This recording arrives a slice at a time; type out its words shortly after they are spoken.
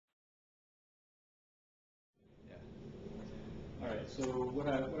So what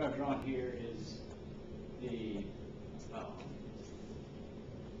I've drawn here is the I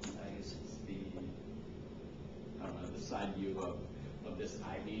guess it's the I don't know, the side view of this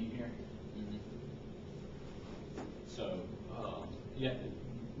I-beam here. So yeah,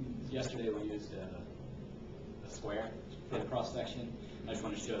 yesterday we used a square for the cross section. I just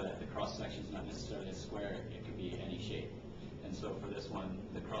want to show that the cross section is not necessarily a square; it could be any shape. And so for this one,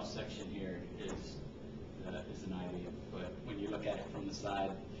 the cross section here is an I-beam. But when you look at it from the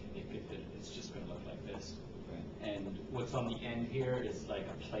side, it's just going to look like this. Right. And what's on the end here is like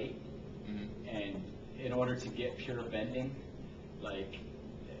a plate. And in order to get pure bending, like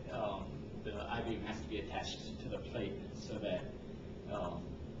the I-beam has to be attached to the plate so that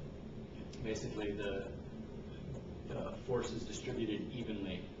basically the force is distributed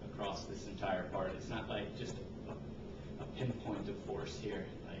evenly across this entire part. It's not like just a pinpoint of force here.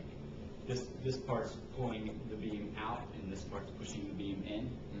 Like this part's pulling the beam out and this part's pushing the beam in.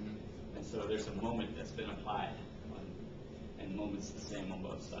 And so there's a moment that's been applied, and moment's the same on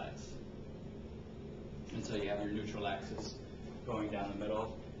both sides. And so you have your neutral axis going down the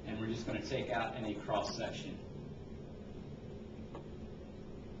middle, and we're just going to take out any cross section.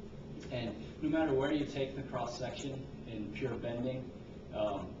 And no matter where you take the cross section in pure bending,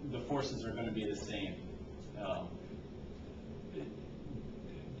 the forces are going to be the same.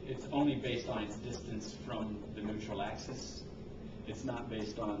 It's only based on its distance from the neutral axis. It's not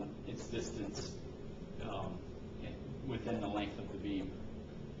based on its distance within the length of the beam.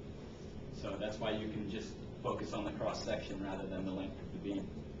 So that's why you can just focus on the cross section rather than the length of the beam.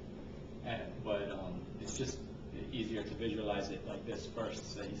 But it's just easier to visualize it like this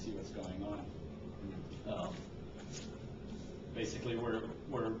first, so that you see what's going on. Basically,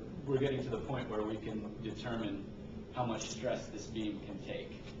 we're getting to the point where we can determine how much stress this beam can take,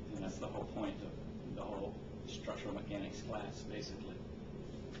 and that's the whole point of the whole structural mechanics class, basically.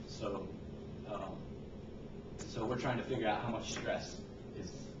 So, so we're trying to figure out how much stress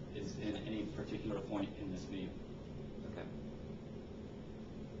is in any particular point in this beam. Okay.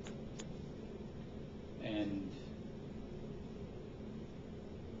 And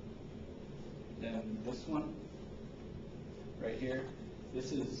then this one right here,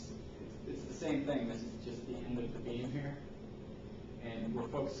 it's the same thing. This is just the end of the beam here, and we're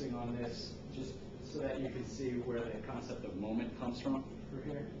focusing on this just so that you can see where the concept of moment comes from for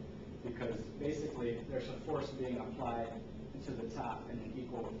here, because basically there's a force being applied to the top and an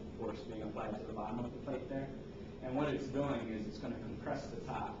equal force being applied to the bottom of the plate there. And what it's doing is it's going to compress the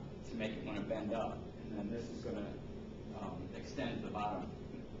top to make it want to bend up, and then this is going to extend the bottom,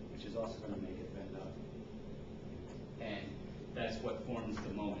 which is also going to make it bend up. And that's what forms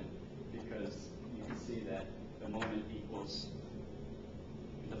the moment, because you can see that the moment equals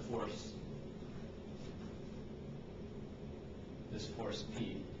the force, this force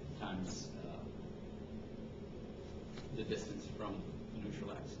P times the distance from the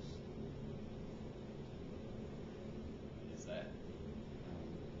neutral axis. Is that?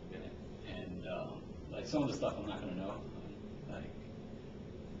 And like some of the stuff I'm not going to know, like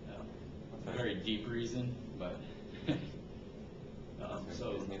a very deep reason, but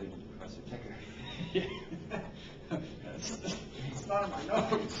so maybe Professor Ticker. Yeah. It's not on my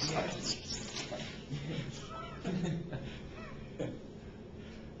notes.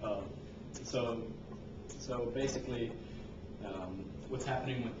 So basically, what's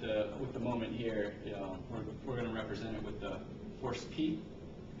happening with the moment here, we're going to represent it with the force P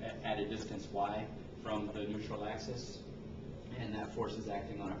at a distance y from the neutral axis, and that force is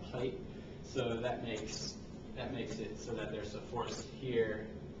acting on a plate. So that makes it so that there's a force here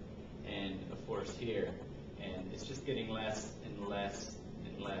and a force here, and it's just getting less and less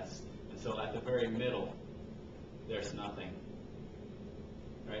and less until at the very middle there's nothing,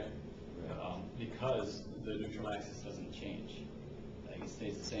 right? Because the neutral axis doesn't change. Like it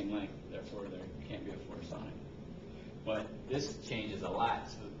stays the same length, therefore there can't be a force on it. But this changes a lot,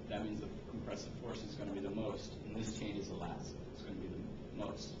 so that means the compressive force is going to be the most, and this changes a lot, so it's going to be the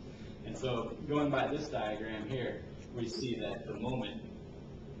most. And so going by this diagram here, we see that the moment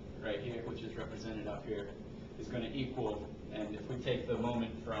right here, which is represented up here, is going to equal, and if we take the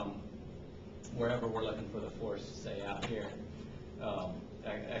moment from wherever we're looking for the force, say out here,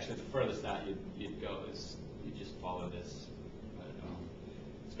 actually the furthest out you'd go is you just follow this.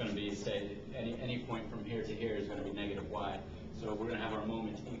 It's going to be, say, any point from here to here is going to be negative y. So we're going to have our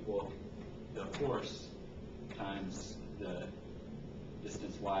moment equal the force times the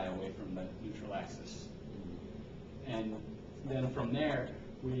distance y away from the neutral axis. And then from there,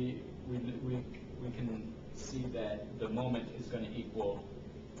 we can see that the moment is going to equal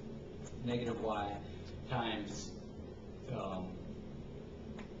negative y times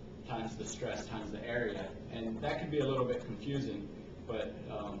times the stress times the area, and that can be a little bit confusing. But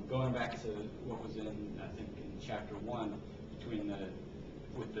going back to what was in, I think, in chapter 1,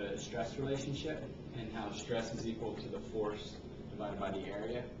 with the stress relationship and how stress is equal to the force divided by the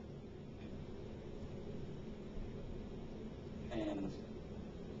area, and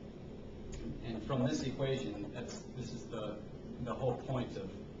from this equation, this is the whole point of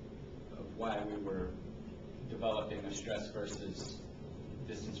why we were developing a stress versus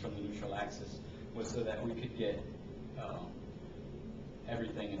distance from the neutral axis, was so that we could get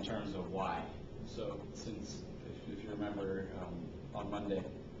everything in terms of y. So since, if you remember, on Monday,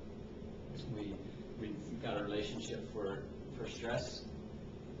 we got a relationship for stress,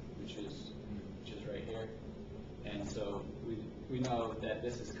 which is right here, and so we know that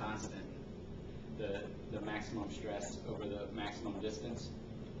this is constant, the maximum stress over the maximum distance,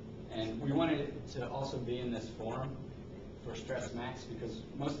 and we wanted it to also be in this form for stress max, because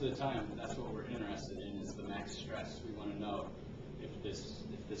most of the time that's what we're interested in, is the max stress. We want to know if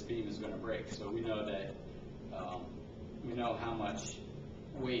this beam is going to break. So we know that we know how much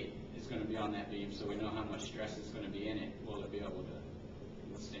weight is going to be on that beam, so we know how much stress is going to be in it. Will it be able to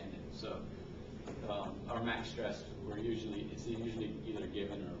withstand it? So our max stress, it's usually either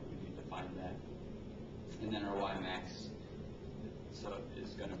given or we need to find that, and then our y max, so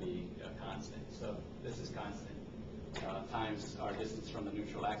is going to be a constant. So this is constant times our distance from the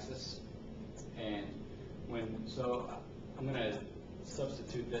neutral axis, and so I'm going to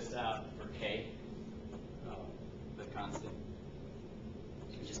substitute this out for k, the constant,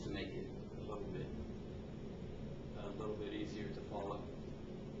 just to make it a little bit easier to follow.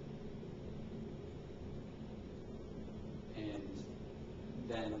 And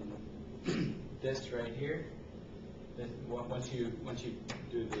then this right here, once you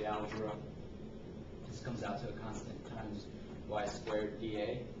do the algebra, this comes out to a constant times y squared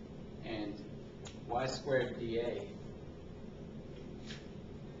dA, and y squared dA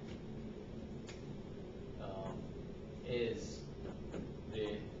is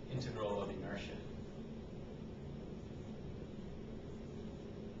the integral of inertia.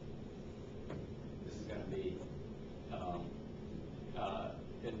 This is going to be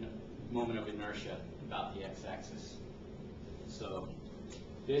moment of inertia about the x-axis. So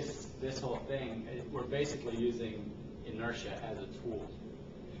this whole thing, we're basically using inertia as a tool,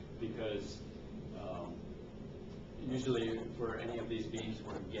 because usually for any of these beams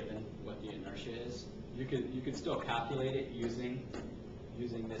we're given what the inertia is. You could still calculate it using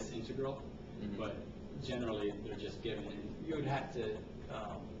this integral, but generally they're just given. And you would have to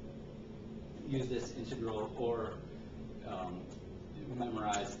use this integral or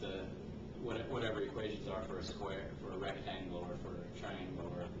memorize whatever equations are for a square, for a rectangle, or for a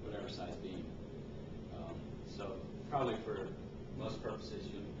triangle, or whatever size beam. So probably for most purposes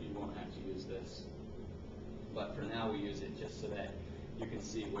you won't have to use this, but for now we use it just so that you can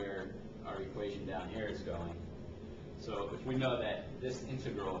see where our equation down here is going. So if we know that this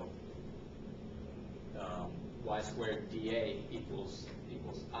integral y squared dA equals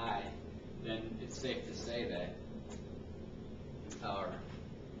I, then it's safe to say that our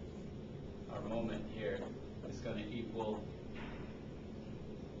moment here is going to equal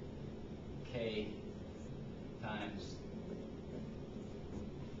k times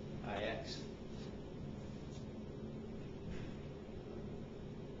Ix.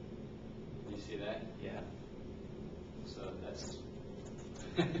 Do you see that? Yeah. So that's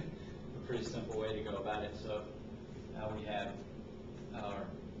a pretty simple way to go about it. So now we have our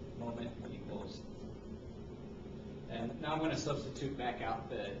moment equals, and now I'm going to substitute back out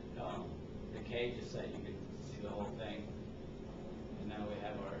the k just so you can see the whole thing. And now we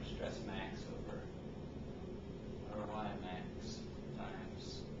have our stress max over our y max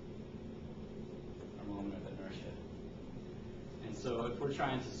times our moment of inertia. And so if we're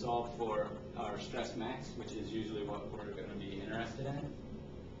trying to solve for our stress max, which is usually what we're going to be interested in,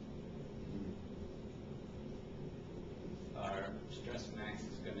 our stress max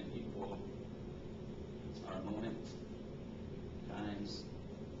is going to